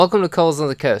Welcome to Coals on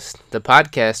the Coast, the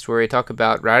podcast where we talk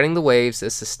about riding the waves of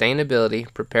sustainability,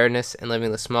 preparedness, and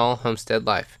living the small homestead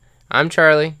life. I'm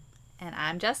Charlie. And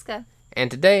I'm Jessica. And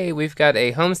today we've got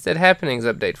a homestead happenings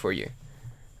update for you.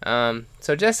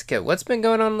 So Jessica, what's been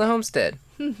going on in the homestead?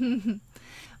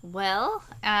 Well,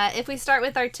 if we start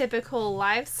with our typical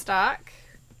livestock,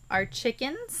 our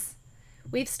chickens,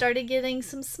 we've started getting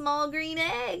some small green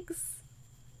eggs.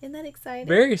 Isn't that exciting?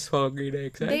 Very small green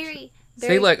eggs, actually. Very.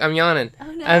 See, look, I'm yawning.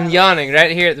 Oh, no. I'm yawning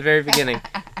right here at the very beginning.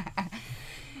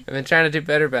 I've been trying to do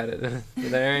better about it.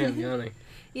 There I am, yawning.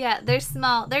 Yeah, they're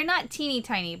small. They're not teeny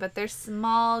tiny, but they're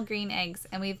small green eggs.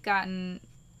 And we've gotten,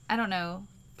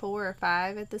 4 or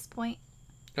 5 at this point.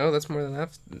 Oh, that's more than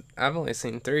I've only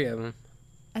seen 3 of them.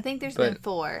 I think there's been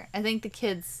 4. I think the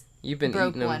kids You've been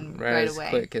broke eating them one right as away.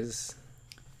 quick as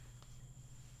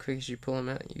you pull them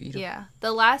out, you eat them. Yeah.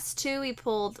 The last 2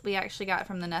 we actually got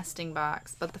from the nesting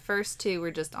box, but the first 2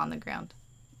 were just on the ground.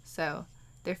 So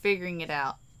they're figuring it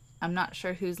out. I'm not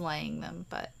sure who's laying them,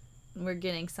 but we're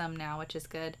getting some now, which is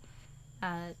good.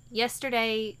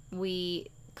 Yesterday we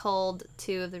culled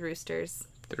 2 of the roosters.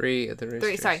 3 of the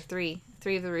roosters. 3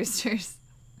 of the roosters.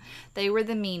 They were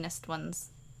the meanest ones.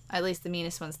 At least the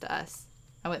meanest ones to us.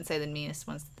 I wouldn't say the meanest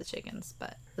ones to the chickens,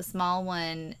 but the small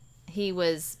one, he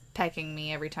was pecking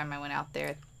me every time I went out there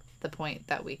at the point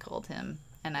that we culled him.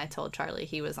 And I told Charlie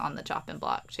he was on the chopping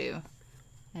block too.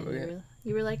 And Okay.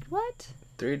 you were like, what?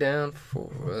 3 down,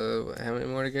 4. How many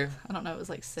more to go? I don't know, it was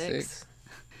like 6.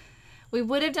 We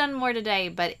would have done more today,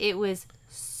 but it was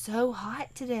so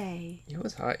hot today. It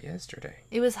was hot yesterday.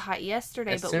 It was hot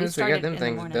yesterday, As but soon we as we started got them in the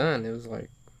things morning. done, it was like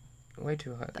way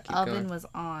too hot to The keep oven going. was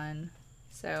on.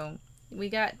 So we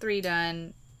got 3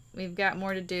 done. We've got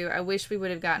more to do. I wish we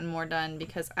would have gotten more done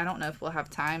because I don't know if we'll have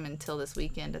time until this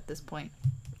weekend at this point.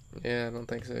 Yeah, I don't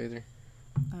think so either.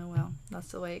 Oh well,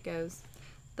 that's the way it goes.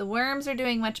 The worms are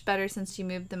doing much better since you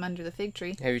moved them under the fig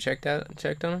tree. Have you checked on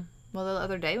them? Well, the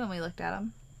other day when we looked at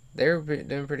them. They were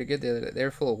doing pretty good the other day. They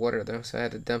were full of water though, so I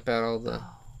had to dump out all the...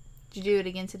 Oh. Did you do it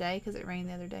again today because it rained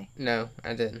the other day? No,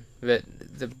 I didn't. But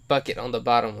the bucket on the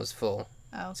bottom was full.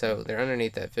 Oh. Okay. So they're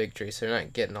underneath that fig tree, so they're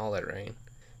not getting all that rain.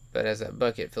 But as that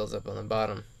bucket fills up on the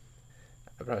bottom,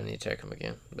 I probably need to check them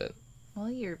again. But Well,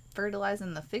 you're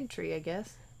fertilizing the fig tree, I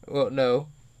guess. well, no,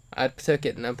 I took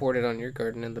it and I poured it on your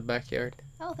garden in the backyard,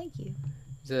 Oh, thank you.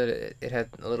 so that it had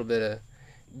a little bit of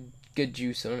good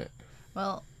juice on it.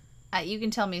 Well, you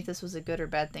can tell me if this was a good or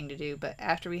bad thing to do, but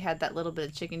after we had that little bit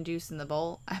of chicken juice in the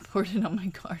bowl, I poured it on my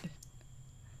garden.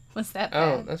 Was that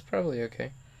bad? Oh, that's probably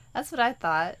okay. That's what I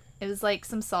thought. It was like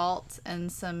some salt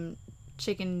and some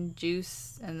chicken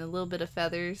juice and a little bit of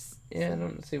feathers. Yeah, I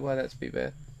don't see why that's be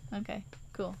bad. Okay,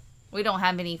 cool. We don't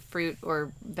have any fruit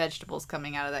or vegetables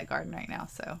coming out of that garden right now,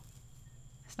 so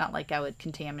it's not like I would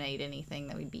contaminate anything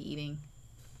that we'd be eating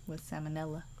with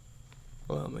salmonella.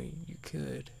 Well, I mean, you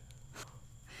could.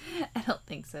 I don't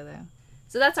think so, though.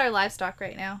 So that's our livestock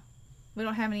right now. We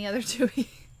don't have any other, do we?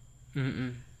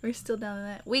 Mm-mm. We're still down in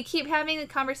that. We keep having a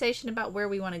conversation about where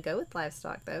we want to go with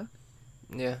livestock, though.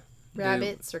 Yeah.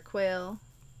 Rabbits or quail.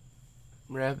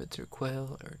 Rabbits or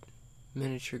quail or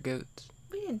miniature goats.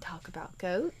 We didn't talk about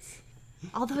goats.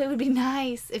 Although it would be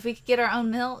nice if we could get our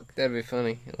own milk. That'd be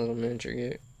funny. A little miniature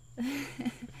goat.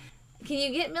 Can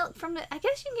you get milk from it? I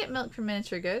guess you can get milk from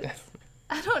miniature goats.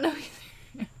 I don't know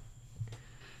either.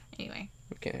 Anyway.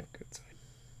 We can't have goats.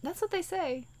 That's what they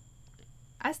say.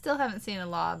 I still haven't seen a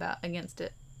law against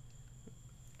it.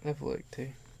 I've looked too.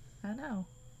 I know.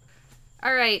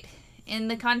 All right. In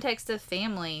the context of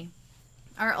family,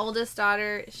 our oldest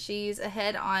daughter, she's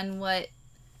ahead on what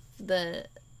the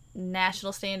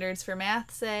national standards for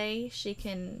math say. She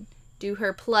can do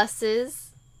her pluses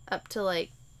up to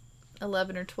like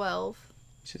 11 or 12.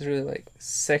 She's really like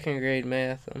 2nd grade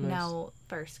math almost. No,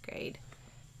 1st grade.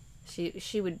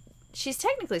 She's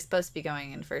technically supposed to be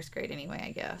going in 1st grade anyway,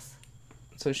 I guess.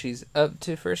 So she's up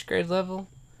to 1st grade level?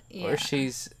 Yeah. Or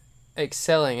she's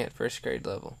excelling at 1st grade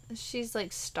level? She's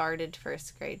like started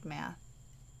 1st grade math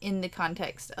in the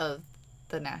context of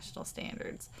the national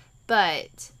standards.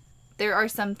 But there are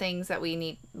some things that we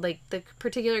need, like the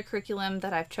particular curriculum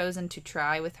that I've chosen to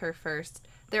try with her first.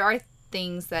 There are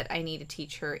things that I need to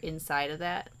teach her inside of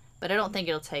that, but I don't think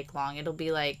it'll take long. It'll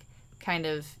be like kind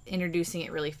of introducing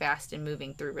it really fast and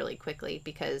moving through really quickly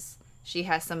because she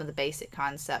has some of the basic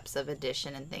concepts of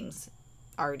addition and things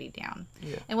already down.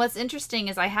 Yeah. And what's interesting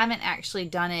is I haven't actually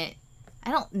done it.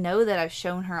 I don't know that I've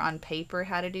shown her on paper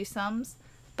how to do sums,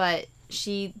 but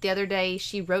the other day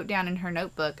she wrote down in her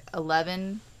notebook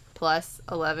 11 plus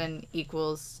 11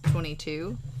 equals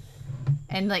 22.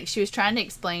 And like she was trying to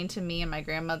explain to me and my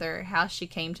grandmother how she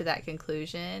came to that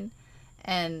conclusion.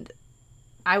 And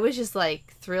I was just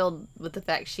like thrilled with the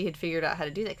fact she had figured out how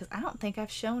to do that, because I don't think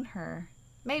I've shown her.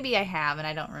 Maybe I have and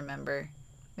I don't remember.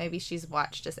 Maybe she's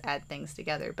watched us add things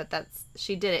together, but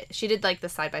she did it. She did like the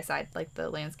side by side, like the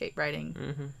landscape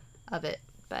writing of it.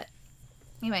 But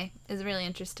anyway, it's really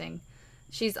interesting.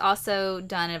 She's also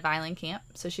done a violin camp,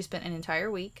 so she spent an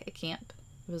entire week at camp.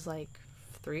 It was like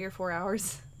 3 or 4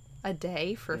 hours a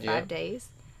day for 5 days.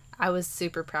 I was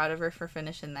super proud of her for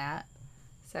finishing that.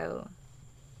 So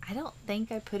I don't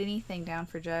think I put anything down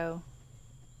for Joe.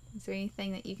 Is there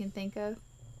anything that you can think of?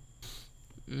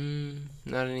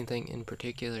 Not anything in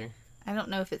particular. I don't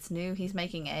know if it's new. He's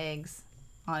making eggs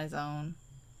on his own.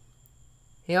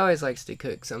 He always likes to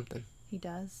cook something. He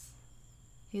does.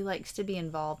 He likes to be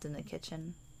involved in the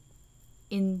kitchen.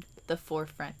 In the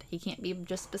forefront. He can't be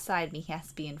just beside me. He has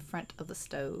to be in front of the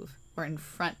stove. Or in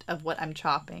front of what I'm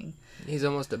chopping. He's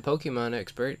almost a Pokemon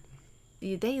expert.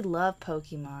 They love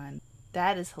Pokemon.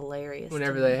 That is hilarious.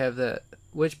 Whenever they have that...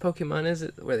 Which Pokemon is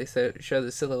it where they show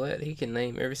the silhouette? He can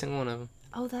name every single one of them.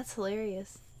 Oh, that's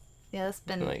hilarious. Yeah, that's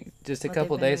been... Like, just a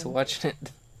couple days of watching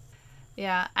it.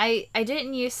 Yeah, I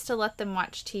didn't used to let them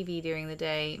watch TV during the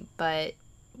day, but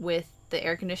with the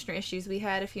air conditioner issues we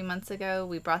had a few months ago,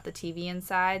 we brought the TV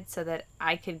inside so that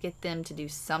I could get them to do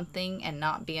something and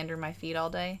not be under my feet all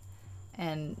day.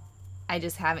 And I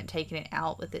just haven't taken it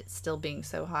out with it still being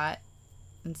so hot.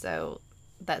 And so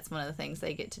that's one of the things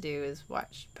they get to do is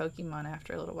watch Pokemon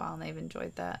after a little while, and they've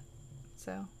enjoyed that.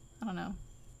 So, I don't know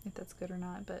if that's good or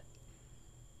not, but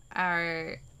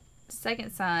our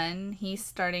second son, he's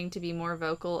starting to be more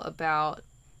vocal about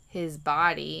his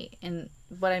body, and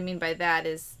what I mean by that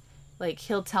is, like,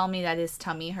 he'll tell me that his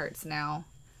tummy hurts now,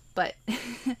 but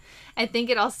I think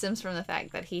it all stems from the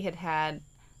fact that he had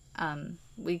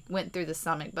we went through the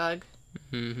stomach bug.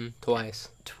 Twice.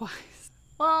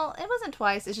 Well, it wasn't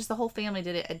twice. It's just the whole family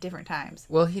did it at different times.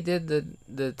 Well, he did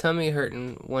the tummy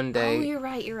hurting one day. Oh, you're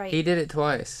right. He did it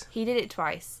twice.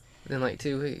 In like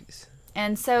 2 weeks.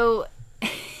 And so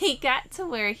he got to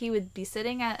where he would be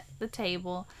sitting at the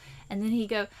table, and then he'd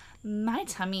go, my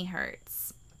tummy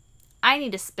hurts. I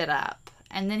need to spit up.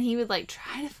 And then he would like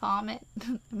try to vomit.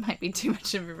 It might be too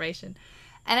much information.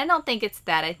 And I don't think it's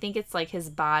that. I think it's like his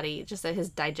body, just his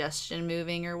digestion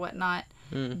moving or whatnot.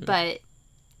 But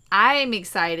I'm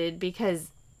excited because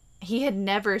he had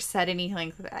never said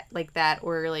anything like that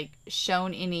or like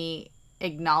shown any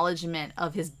acknowledgement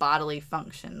of his bodily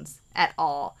functions at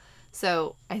all.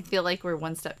 So I feel like we're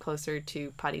one step closer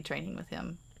to potty training with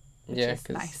him, which is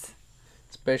nice.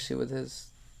 Especially with his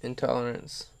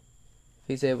intolerance. If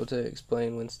he's able to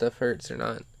explain when stuff hurts or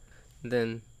not,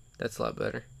 then that's a lot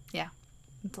better. Yeah,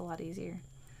 it's a lot easier.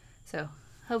 So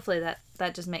hopefully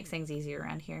that just makes things easier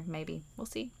around here. Maybe. We'll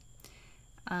see.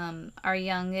 Our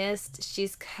youngest,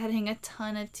 she's cutting a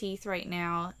ton of teeth right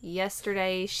now.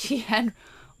 Yesterday she had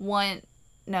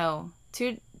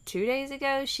two days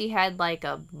ago she had like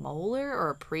a molar or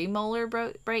a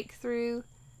premolar breakthrough.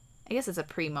 I guess it's a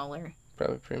premolar.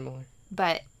 Probably premolar.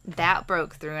 But that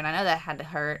broke through, and I know that had to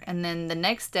hurt. And then the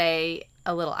next day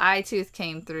a little eye tooth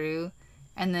came through,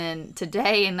 and then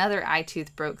today another eye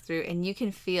tooth broke through, and you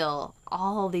can feel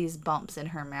all these bumps in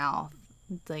her mouth,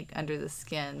 like under the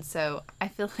skin. So I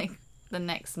feel like the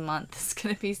next month is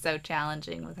going to be so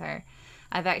challenging with her.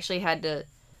 I've actually had to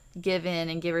give in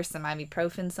and give her some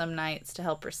ibuprofen some nights to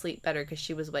help her sleep better because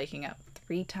she was waking up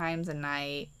 3 times a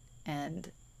night,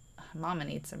 and Mama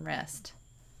needs some rest.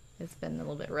 It's been a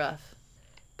little bit rough,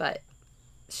 but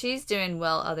she's doing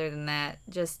well other than that.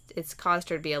 Just it's caused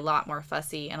her to be a lot more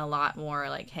fussy and a lot more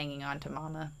like hanging on to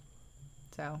Mama.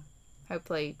 So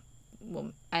hopefully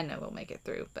I know we'll make it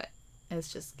through, but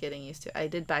it's just getting used to it. I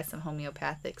did buy some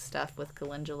homeopathic stuff with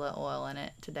calendula oil in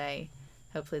it today.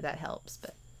 Hopefully that helps,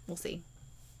 but we'll see.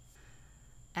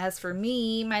 As for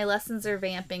me, my lessons are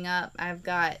vamping up. I've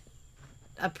got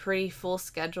a pretty full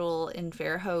schedule in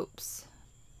Fairhopes.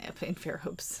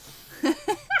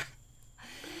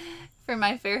 For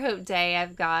my Fairhope day,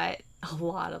 I've got a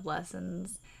lot of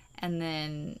lessons. And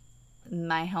then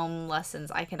my home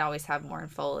lessons, I could always have more in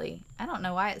Foley. I don't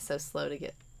know why it's so slow to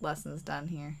get lessons done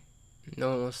here.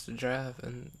 No one wants to drive,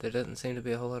 and there doesn't seem to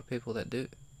be a whole lot of people that do.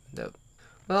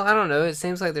 Well, I don't know. It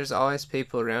seems like there's always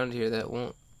people around here that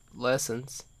want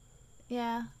lessons.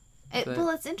 Yeah. Well,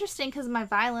 it's interesting because my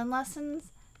violin lessons,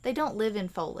 they don't live in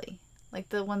Foley. Like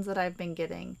the ones that I've been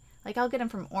getting. Like I'll get them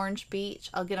from Orange Beach.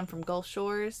 I'll get them from Gulf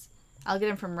Shores. I'll get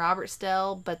them from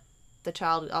Robertsdale, but the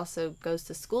child also goes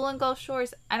to school in Gulf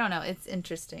Shores. I don't know. It's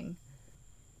interesting.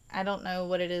 I don't know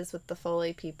what it is with the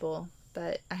Foley people,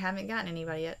 but I haven't gotten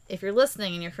anybody yet. If you're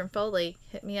listening and you're from Foley,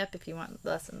 hit me up if you want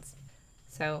lessons.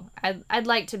 So I'd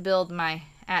like to build my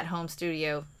at-home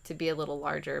studio to be a little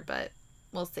larger, but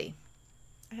we'll see.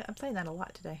 I'm saying that a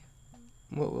lot today.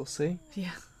 What we'll see.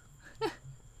 Yeah.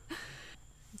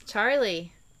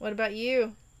 Charlie, what about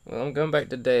you? Well, I'm going back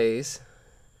to days,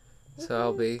 so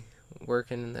I'll be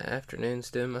working in the afternoons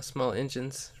doing my small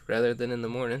engines rather than in the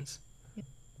mornings.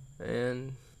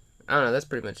 And I don't know, that's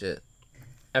pretty much it.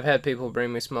 I've had people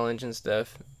bring me small engine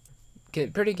stuff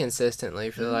pretty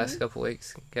consistently for the last couple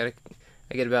weeks. I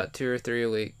get about 2 or 3 a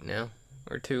week now,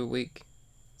 or 2 a week,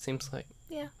 seems like.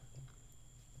 Yeah.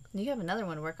 You have another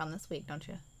one to work on this week, don't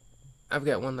you? I've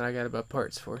got one that I got to buy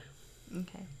parts for.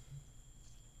 Okay.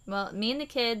 Well, me and the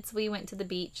kids, we went to the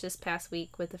beach this past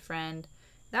week with a friend.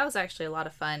 That was actually a lot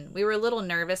of fun. We were a little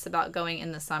nervous about going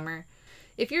in the summer.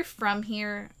 If you're from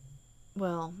here,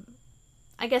 well,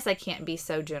 I guess I can't be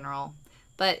so general,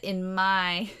 but in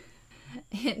my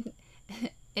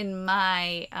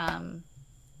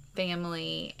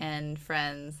family and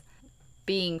friends,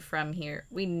 being from here,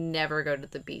 we never go to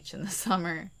the beach in the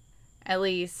summer. At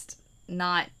least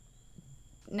not.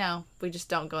 No, we just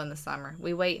don't go in the summer.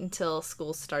 We wait until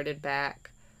school started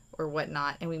back or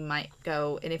whatnot, and we might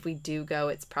go. And if we do go,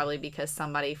 it's probably because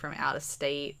somebody from out of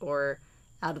state or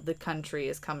out of the country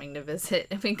is coming to visit,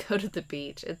 and we go to the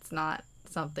beach. It's not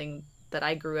something that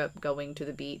I grew up going to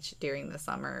the beach during the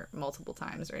summer multiple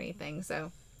times or anything.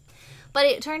 So, but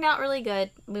it turned out really good.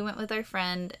 We went with our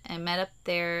friend and met up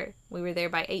there. We were there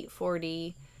by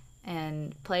 8:40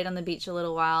 and played on the beach a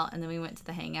little while, and then we went to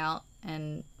the hangout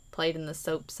and played in the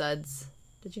soap suds.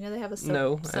 Did you know they have a soap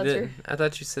No, sudser? I didn't. I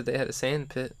thought you said they had a sand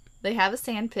pit. They have a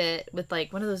sand pit with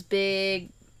like one of those big,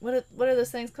 what are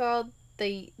those things called?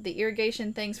 The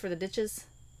irrigation things for the ditches.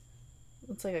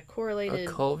 It's like a correlated.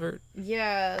 A culvert?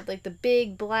 Yeah, like the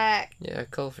big black. Yeah,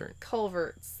 culvert.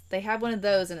 Culverts. They have one of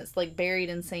those, and it's like buried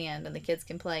in sand, and the kids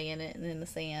can play in it and in the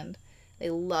sand. They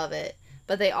love it.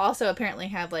 But they also apparently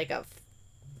have like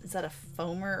is that a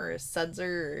foamer or a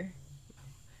sudser?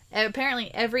 And apparently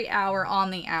every hour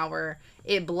on the hour,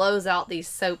 it blows out these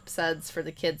soap suds for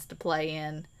the kids to play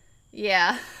in.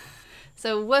 Yeah.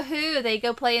 So woohoo, they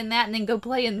go play in that and then go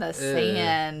play in the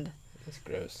sand. That's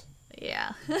gross.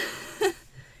 Yeah.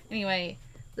 Anyway,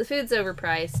 the food's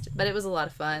overpriced, but it was a lot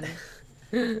of fun.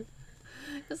 It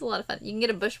was a lot of fun. You can get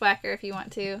a bushwhacker if you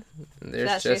want to.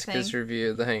 There's Jessica's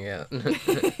review of the hangout.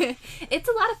 It's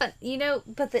a lot of fun. You know,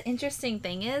 but the interesting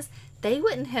thing is, they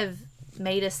wouldn't have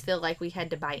made us feel like we had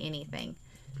to buy anything.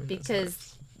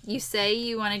 Because you say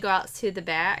you want to go out to the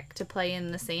back to play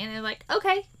in the sand, and they're like,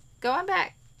 okay, go on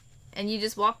back. And you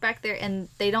just walk back there, and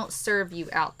they don't serve you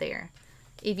out there.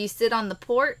 If you sit on the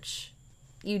porch,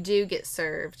 you do get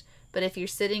served. But if you're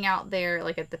sitting out there,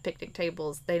 like at the picnic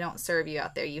tables, they don't serve you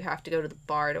out there. You have to go to the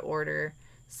bar to order.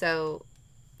 So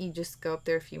you just go up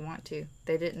there if you want to.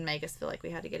 They didn't make us feel like we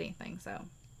had to get anything, so.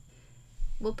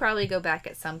 We'll probably go back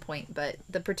at some point, but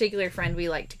the particular friend we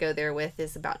like to go there with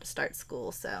is about to start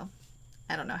school, so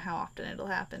I don't know how often it'll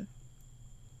happen.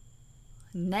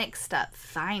 Next up,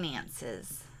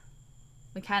 finances.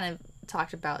 We kind of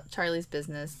talked about Charlie's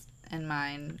business and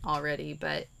mine already,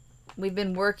 but we've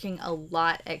been working a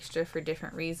lot extra for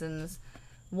different reasons.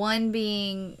 One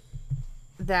being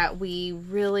that we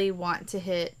really want to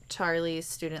hit Charlie's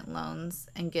student loans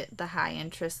and get the high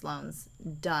interest loans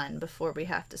done before we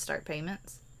have to start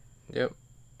payments. Yep.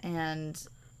 And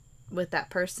with that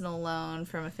personal loan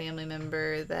from a family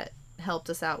member that helped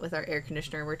us out with our air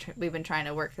conditioner, we've been trying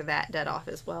to work that debt off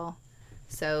as well.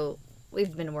 So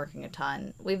we've been working a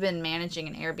ton. We've been managing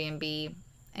an Airbnb,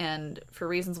 and for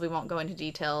reasons we won't go into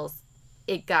details,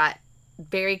 it got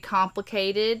very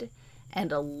complicated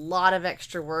and a lot of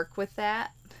extra work with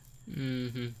that.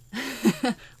 Mm-hmm.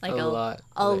 Like a lot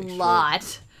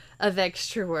of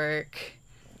extra work.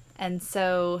 And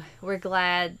so we're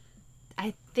glad.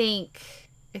 I think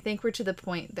we're to the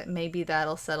point that maybe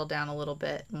that'll settle down a little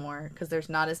bit more, because there's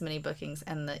not as many bookings,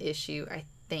 and the issue, I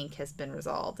think, has been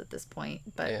resolved at this point.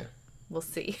 But yeah. We'll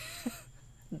see.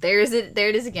 There it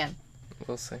is again.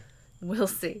 We'll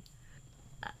see.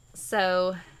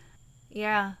 So,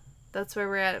 yeah, that's where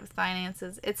we're at with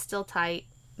finances. It's still tight,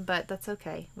 but that's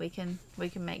okay. We can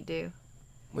make do.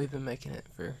 We've been making it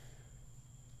for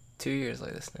 2 years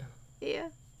like this now. Yeah.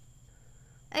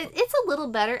 It's a little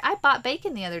better. I bought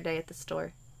bacon the other day at the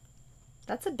store.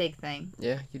 That's a big thing.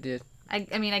 Yeah, you did.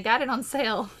 I mean, I got it on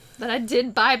sale, but I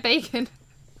did buy bacon.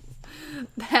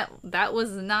 That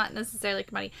was not necessarily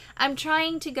commodity. I'm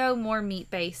trying to go more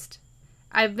meat-based.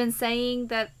 I've been saying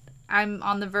that I'm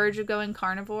on the verge of going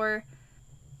carnivore,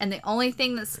 and the only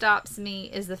thing that stops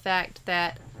me is the fact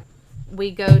that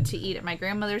we go to eat at my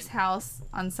grandmother's house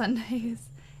on Sundays,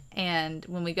 and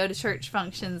when we go to church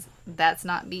functions, that's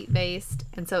not meat-based,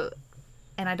 and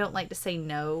and I don't like to say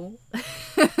no.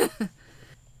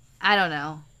 I don't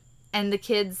know. And the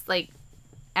kids, like,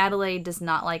 Adelaide does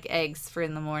not like eggs for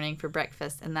in the morning for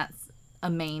breakfast, and that's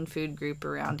a main food group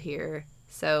around here.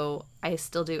 So I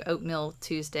still do oatmeal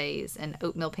Tuesdays, and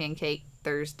oatmeal pancake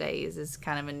Thursdays is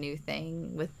kind of a new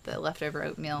thing with the leftover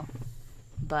oatmeal.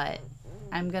 But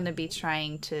I'm going to be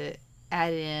trying to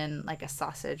add in like a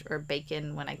sausage or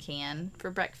bacon when I can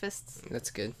for breakfasts. That's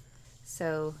good.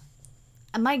 So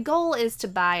my goal is to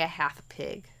buy a half a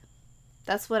pig.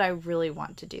 That's what I really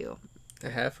want to do. A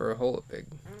half or a whole pig?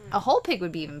 A whole pig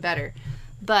would be even better.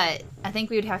 But I think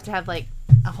we would have to have like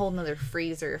a whole nother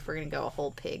freezer if we're going to go a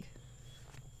whole pig.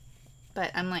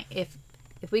 But I'm like, if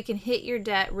we can hit your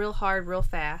debt real hard, real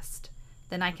fast,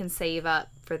 then I can save up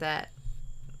for that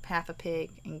half a pig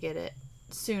and get it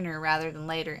sooner rather than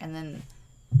later, and then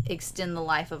extend the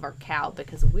life of our cow,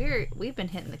 because we've been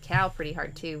hitting the cow pretty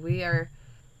hard too. We are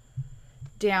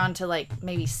down to like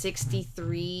maybe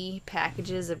 63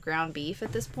 packages of ground beef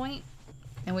at this point,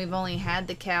 and we've only had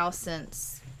the cow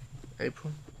since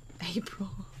April.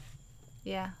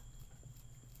 Yeah.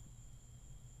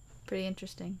 Pretty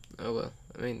interesting. Oh well,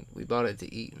 I mean, we bought it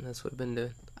to eat, and that's what we've been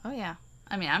doing. Oh yeah.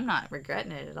 I mean, I'm not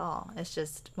regretting it at all. It's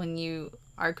just when you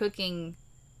are cooking,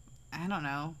 I don't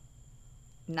know,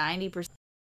 90%.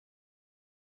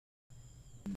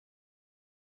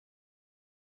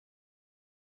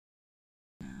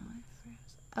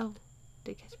 Oh,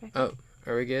 did it catch back? Oh,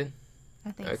 are we good?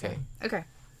 I think Okay. so. Okay.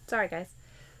 Sorry, guys.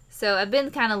 So I've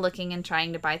been kind of looking and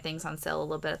trying to buy things on sale a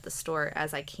little bit at the store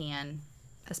as I can,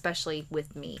 especially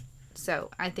with meat. So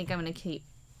I think I'm going to keep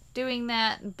doing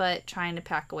that, but trying to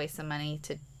pack away some money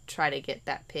to try to get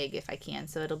that pig if I can,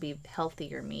 so it'll be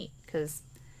healthier meat. Because,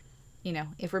 you know,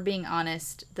 if we're being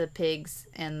honest, the pigs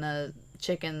and the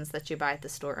chickens that you buy at the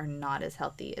store are not as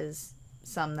healthy as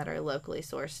some that are locally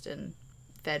sourced and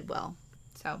fed well.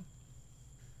 So,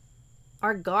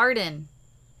 our garden.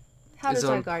 How It's does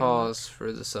our on garden look? pause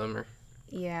for the summer.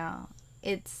 Yeah,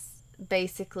 it's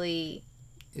basically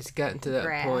It's gotten to that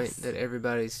grass. point that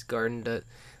everybody's garden does.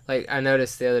 Like, I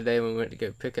noticed the other day when we went to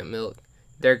go pick up milk,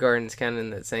 their garden's kind of in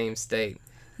that same state.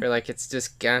 Where, like, it's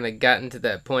just kind of gotten to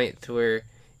that point to where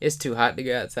it's too hot to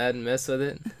go outside and mess with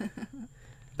it.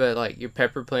 But, like, your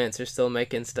pepper plants are still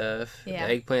making stuff. Yeah.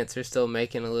 The eggplants are still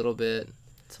making a little bit.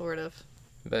 Sort of.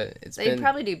 But it's They'd been...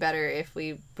 probably do better if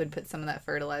we would put some of that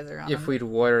fertilizer on If them. we'd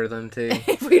water them, too.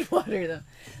 If we'd water them.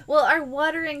 Well, our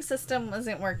watering system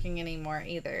wasn't working anymore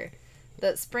either.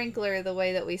 The sprinkler, the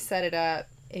way that we set it up,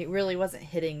 it really wasn't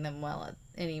hitting them well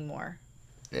anymore.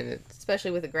 And it's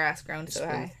Especially with the grass grown so been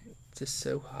high. just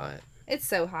so hot. It's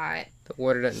so hot. The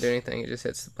water doesn't do anything. It just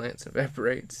hits the plants and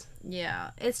evaporates.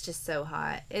 Yeah, it's just so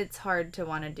hot. It's hard to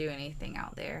want to do anything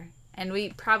out there. And we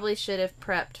probably should have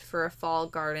prepped for a fall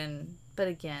garden. But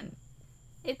again,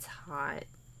 it's hot.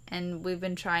 And we've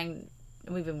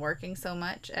been working so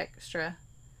much extra.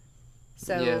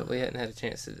 So Yeah, we hadn't had a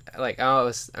chance to... Like,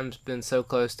 I'm been so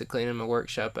close to cleaning my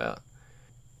workshop out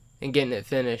and getting it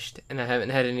finished, and I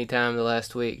haven't had any time the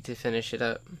last week to finish it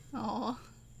up. Aw,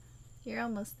 you're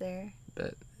almost there.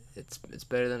 But it's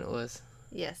better than it was.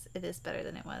 Yes, it is better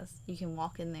than it was. You can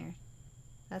walk in there.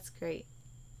 That's great.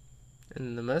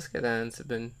 And the muscadines have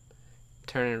been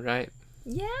turning ripe.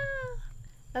 Yeah.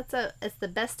 It's the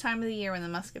best time of the year when the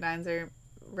muscadines are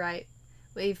ripe.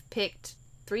 We've picked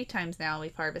 3 times now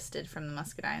we've harvested from the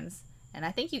muscadines. And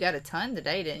I think you got a ton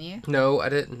today, didn't you? No, I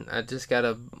didn't. I just got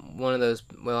one of those...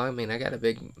 Well, I mean, I got a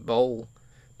big bowl,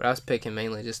 but I was picking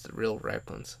mainly just the real ripe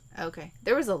ones. Okay.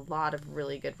 There was a lot of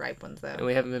really good ripe ones, though. And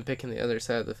we haven't been picking the other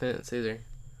side of the fence either.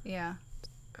 Yeah.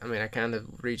 I mean, I kind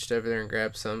of reached over there and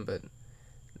grabbed some, but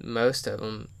most of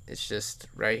them, it's just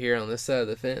right here on this side of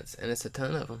the fence, and it's a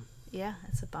ton of them. Yeah,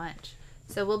 it's a bunch.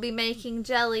 So we'll be making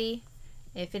jelly.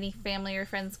 If any family or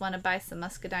friends want to buy some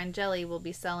muscadine jelly, we'll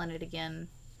be selling it again.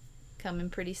 Coming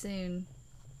pretty soon.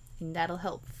 And that'll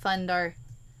help fund our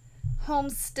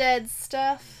homestead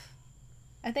stuff.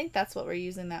 I think that's what we're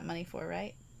using that money for,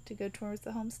 right? To go towards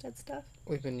the homestead stuff?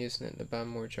 We've been using it to buy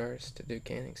more jars to do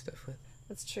canning stuff with.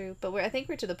 That's true. But I think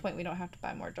we're to the point we don't have to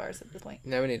buy more jars at this point.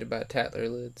 Now we need to buy Tatler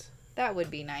lids, That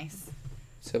would be nice.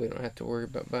 so we don't have to worry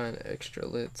about buying extra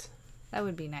lids. That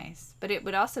would be nice. But it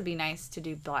would also be nice to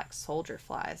do black soldier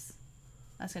flies.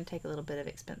 That's going to take a little bit of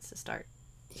expense to start.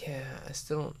 Yeah, I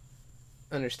still don't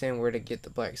understand where to get the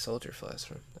black soldier flies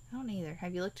from. I don't either.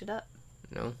 Have you looked it up?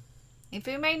 No. If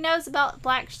anybody knows about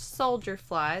black soldier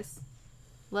flies,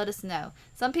 let us know.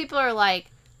 Some people are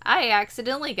like, I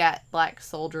accidentally got black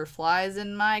soldier flies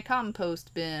in my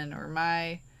compost bin or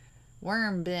my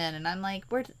worm bin. And I'm like,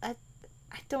 I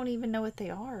don't even know what they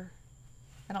are.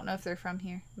 I don't know if they're from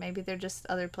here. Maybe they're just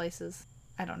other places.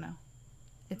 I don't know.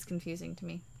 It's confusing to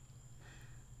me.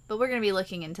 But we're going to be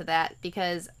looking into that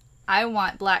because I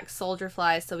want black soldier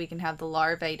flies so we can have the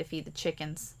larvae to feed the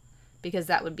chickens. Because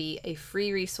that would be a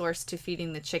free resource to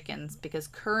feeding the chickens. Because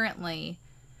currently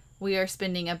we are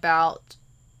spending about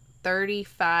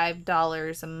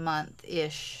 $35 a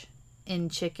month-ish in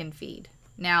chicken feed.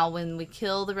 Now, when we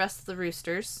kill the rest of the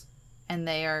roosters and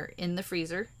they are in the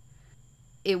freezer,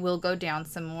 it will go down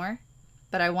some more.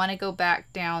 But I want to go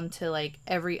back down to like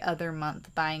every other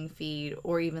month buying feed,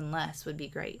 or even less would be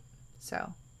great.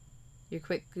 So, your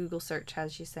quick Google search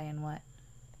has you saying what?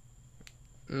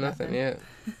 Nothing yet.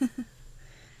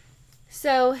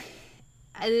 So,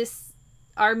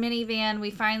 our minivan,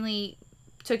 we finally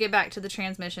took it back to the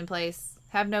transmission place.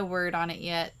 Have no word on it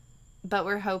yet, but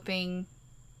we're hoping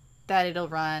that it'll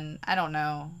run. I don't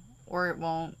know, or it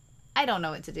won't. I don't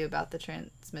know what to do about the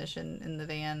transmission in the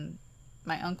van.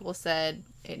 My uncle said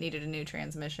it needed a new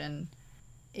transmission.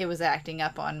 It was acting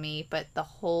up on me, but the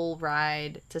whole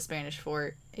ride to Spanish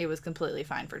Fort, it was completely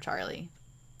fine for Charlie.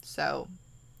 So,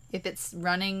 if it's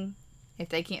running, if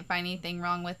they can't find anything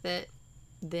wrong with it,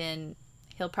 then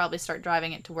he'll probably start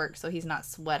driving it to work so he's not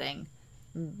sweating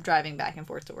driving back and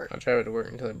forth to work. I'll drive it to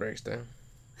work until it breaks down.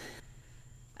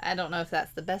 I don't know if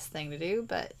that's the best thing to do,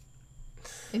 but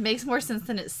it makes more sense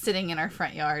than it's sitting in our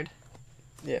front yard.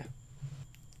 Yeah.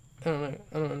 I don't know.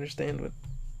 I don't understand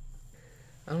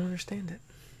it.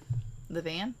 The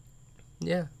van?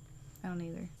 Yeah. I don't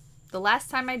either. The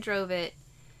last time I drove it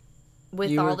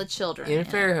with all the children in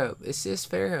Fairhope. It's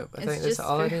just Fairhope. I think that's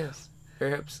all it is.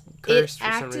 Fairhope's cursed for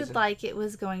some reason. It acted like it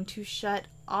was going to shut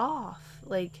off.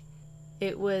 Like,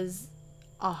 it was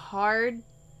a hard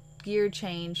gear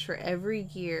change for every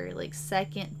gear, like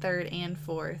second, third, and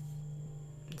fourth.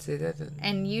 See that?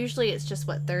 And usually it's just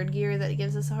third gear that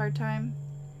gives us a hard time.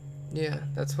 Yeah,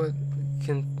 that's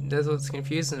what's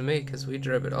confusing to me, because we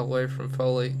drove it all the way from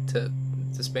Foley to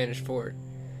Spanish Fort.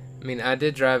 I mean, I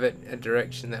did drive it a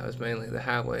direction that was mainly the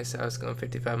highway, so I was going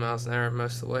 55 miles an hour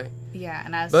most of the way. Yeah,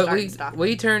 and I was stopping.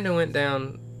 We turned and went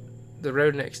down the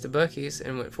road next to Buc-ee's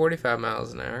and went 45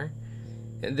 miles an hour.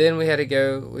 And then we had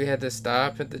to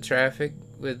stop at the traffic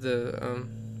with the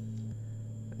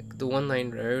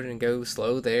one-lane road and go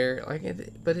slow there.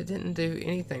 But it didn't do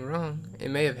anything wrong.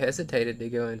 It may have hesitated to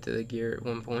go into the gear at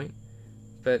one point,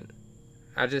 but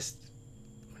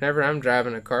whenever I'm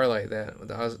driving a car like that with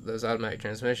those automatic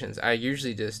transmissions, I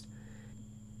usually just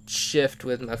shift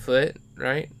with my foot,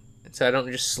 right? So I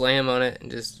don't just slam on it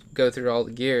and just go through all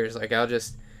the gears. Like, I'll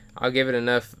give it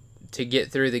enough to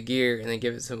get through the gear, and then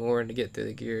give it some more to get through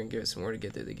the gear, and give it some more to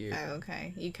get through the gear. Oh,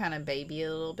 okay. You kind of baby it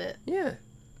a little bit? Yeah.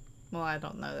 Well, I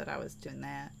don't know that I was doing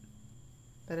that.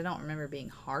 But I don't remember being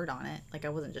hard on it. Like, I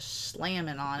wasn't just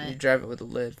slamming on it. You drive it with a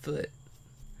lead foot.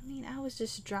 I mean, I was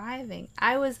just driving.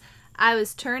 I was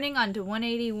turning onto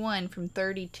 181 from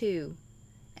 32,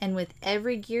 and with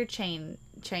every gear change,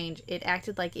 it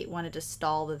acted like it wanted to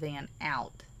stall the van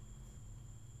out.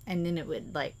 And then it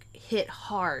would, hit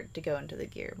hard to go into the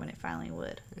gear when it finally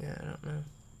would. Yeah, I don't know.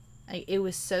 It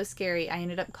was so scary. I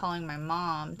ended up calling my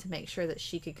mom to make sure that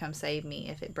she could come save me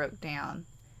if it broke down.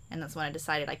 And that's when I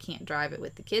decided I can't drive it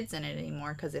with the kids in it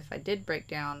anymore, because if I did break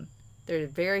down, there are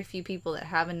very few people that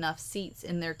have enough seats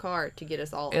in their car to get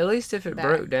us all At least if it back.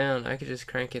 broke down, I could just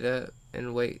crank it up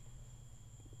and wait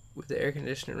with the air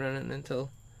conditioner running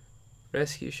until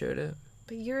rescue showed up.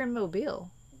 But you're in Mobile.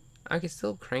 I could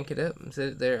still crank it up and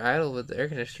sit there idle with the air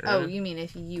conditioner running. Oh, you mean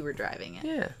if you were driving it?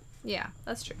 Yeah. Yeah,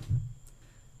 that's true.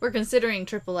 We're considering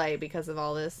AAA because of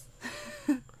all this.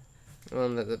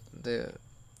 Well,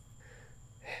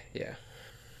 yeah.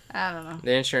 I don't know.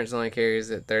 The insurance only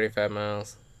carries at 35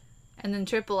 miles. And then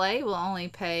AAA will only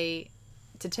pay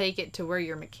to take it to where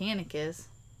your mechanic is.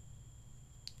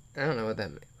 I don't know what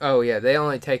that means. Oh, yeah,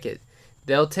 they'll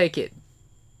take it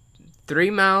 3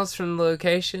 miles from the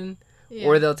location,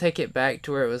 or they'll take it back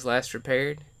to where it was last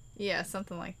repaired. Yeah,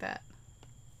 something like that.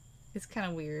 It's kind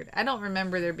of weird. I don't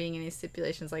remember there being any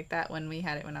stipulations like that when we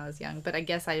had it when I was young, but I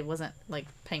guess I wasn't,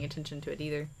 paying attention to it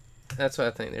either. That's why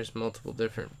I think there's multiple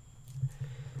different...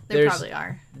 There probably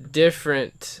are.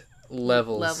 Different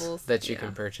levels that you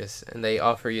can purchase, and they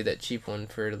offer you that cheap one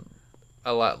for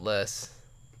a lot less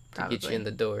to get you in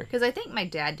the door. Because I think my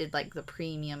dad did, the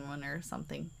premium one or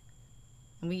something,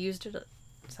 and we used it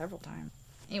several times.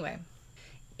 Anyway,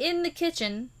 in the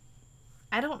kitchen,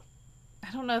 I don't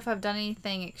know if I've done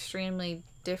anything extremely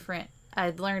different.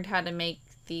 I've learned how to make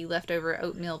the leftover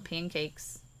oatmeal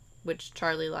pancakes, which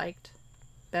Charlie liked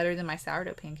better than my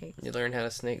sourdough pancakes. You learned how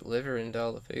to sneak liver into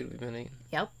all the food we've been eating.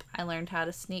 Yep, I learned how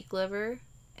to sneak liver.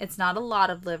 It's not a lot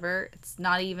of liver. It's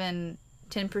not even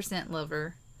 10%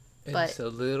 liver. but it's a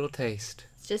little taste.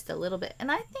 it's just a little bit.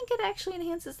 And I think it actually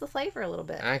enhances the flavor a little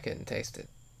bit. I couldn't taste it.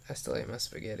 I still ate my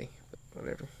spaghetti, but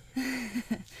whatever.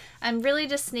 I'm really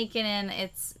just sneaking in.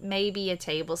 It's maybe a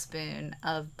tablespoon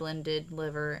of blended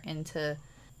liver into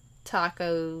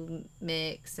taco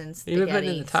mix and spaghetti. You been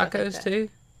putting in the tacos like too?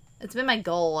 It's been my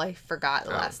goal. I forgot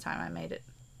the last time I made it.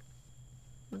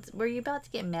 Were you about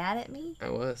to get mad at me? I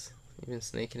was. You've been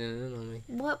sneaking it in on me.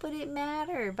 What would it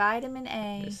matter? Vitamin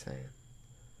A. Just saying.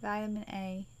 Vitamin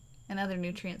A. And other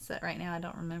nutrients that right now I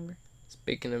don't remember.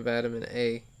 Speaking of vitamin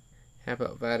A, how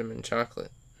about vitamin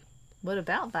chocolate? What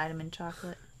about vitamin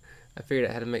chocolate? I figured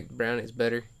out how to make brownies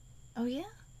better. Oh, yeah?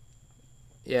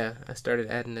 Yeah, I started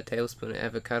adding a tablespoon of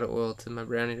avocado oil to my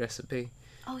brownie recipe.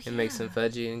 Oh, yeah. And make some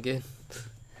fudgy and good.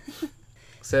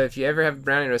 So if you ever have a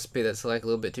brownie recipe that's like a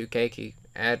little bit too cakey,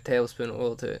 add a tablespoon of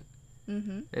oil to it.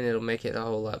 Mm-hmm. And it'll make it a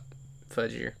whole lot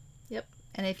fudgier. Yep.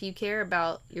 And if you care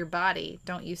about your body,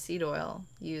 don't use seed oil.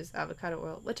 Use avocado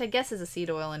oil, which I guess is a seed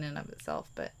oil in and of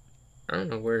itself, but... I don't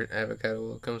know where avocado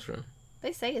oil comes from.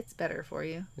 They say it's better for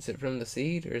you. Is it from the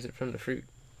seed or is it from the fruit?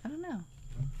 I don't know.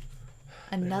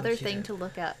 Another thing to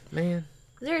look up. Man.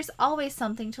 There's always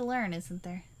something to learn, isn't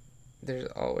there? There's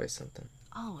always something.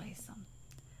 Always something.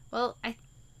 Well, I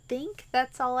think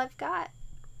that's all I've got.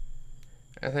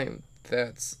 I think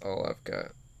that's all I've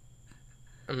got.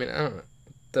 I mean, I don't know.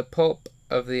 The pulp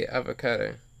of the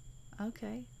avocado.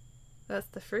 Okay. That's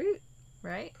the fruit,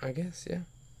 right? I guess, yeah.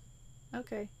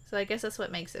 Okay. So I guess that's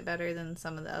what makes it better than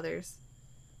some of the others.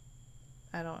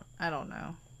 I don't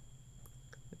know.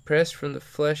 Pressed from the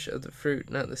flesh of the fruit,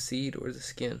 not the seed or the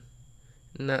skin.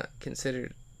 Not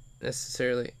considered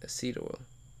necessarily a seed oil.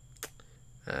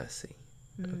 I see.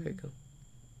 Okay, cool.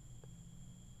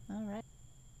 All right.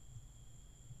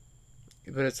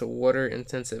 But it's a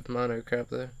water-intensive monocrop,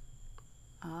 though.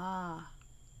 Ah.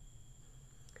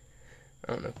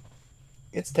 I don't know.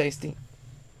 It's tasty.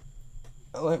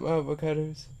 I like my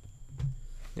avocados.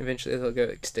 Eventually they'll go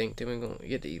extinct and we won't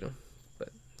get to eat them. But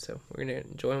so we're gonna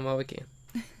enjoy them while we can.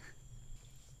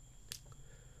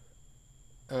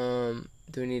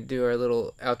 Do we need to do our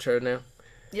little outro now?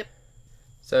 Yep.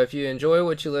 So if you enjoy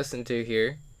what you listen to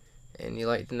here, and you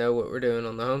like to know what we're doing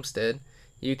on the homestead,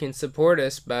 you can support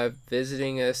us by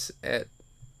visiting us at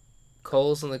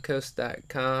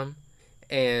colesonthecoast.com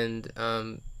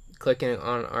and clicking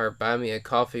on our Buy Me a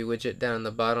Coffee widget down in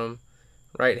the bottom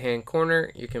right hand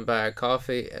corner. You can buy a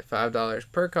coffee at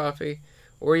 $5 per coffee,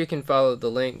 or you can follow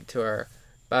the link to our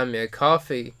Buy Me a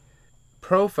Coffee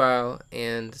profile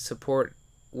and support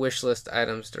wish list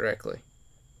items directly.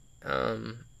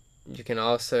 You can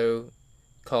also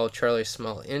call Charlie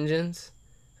Small Engines.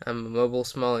 I'm a mobile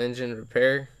small engine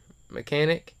repair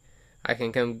mechanic. I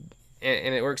can come,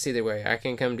 and it works either way. I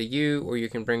can come to you, or you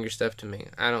can bring your stuff to me.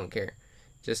 I don't care.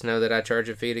 Just know that I charge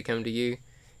a fee to come to you,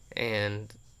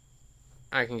 and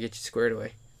I can get you squared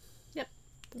away. Yep.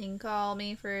 You can call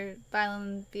me for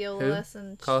violin viola Who?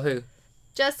 lessons. Call who?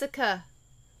 Jessica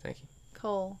Thank you.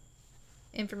 Cole.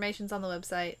 Information's on the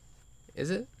website.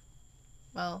 Is it?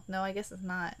 Well, no, I guess it's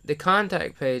not. The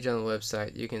contact page on the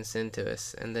website you can send to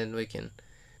us, and then we can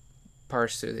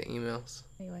parse through the emails.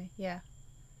 Anyway, yeah.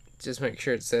 Just make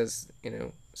sure it says,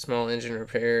 small engine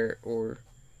repair or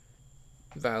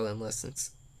violin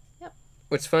lessons. Yep.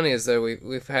 What's funny is, though,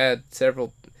 we've had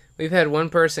one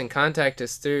person contact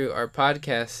us through our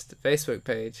podcast Facebook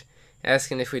page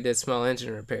asking if we did small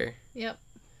engine repair. Yep.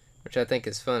 Which I think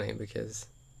is funny because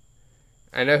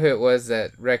I know who it was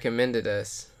that recommended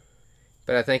us,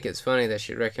 but I think it's funny that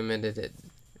she recommended it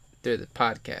through the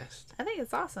podcast. I think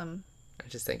it's awesome. I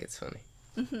just think it's funny.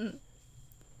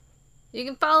 You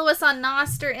can follow us on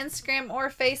Noster, Instagram, or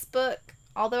Facebook.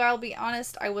 Although I'll be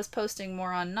honest, I was posting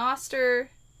more on Noster,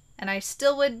 and I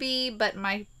still would be, but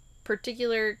my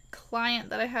particular client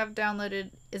that I have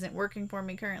downloaded isn't working for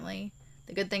me currently.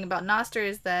 The good thing about Noster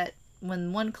is that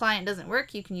when one client doesn't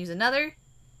work, you can use another,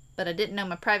 but I didn't know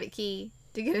my private key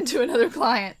to get into another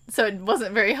client, so it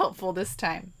wasn't very helpful this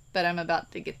time. But I'm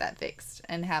about to get that fixed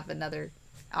and have another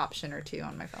option or two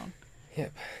on my phone.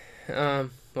 Yep.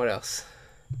 What else?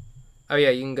 Oh yeah,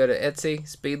 you can go to Etsy,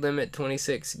 Speed Limit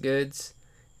 26 Goods.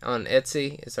 On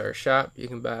Etsy, it's our shop. You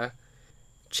can buy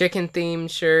chicken themed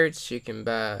shirts. You can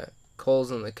buy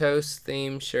Coles on the Coast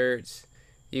themed shirts.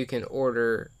 You can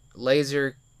order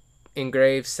laser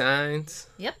engraved signs.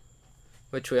 Yep.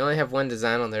 Which we only have one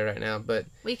design on there right now, but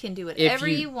we can do whatever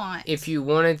you want. If you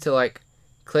wanted to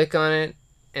click on it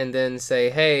and then say,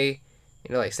 hey,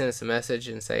 send us a message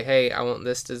and say, hey, I want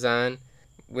this design,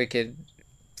 we could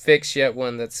fix you up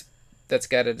one that's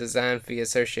got a design fee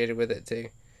associated with it too,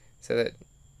 so that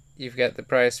you've got the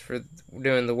price for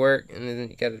doing the work, and then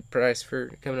you got a price for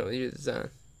coming up with your design.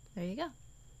 There you go.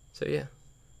 So yeah.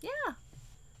 Yeah.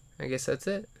 I guess that's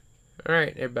it. All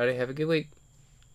right, everybody, have a good week.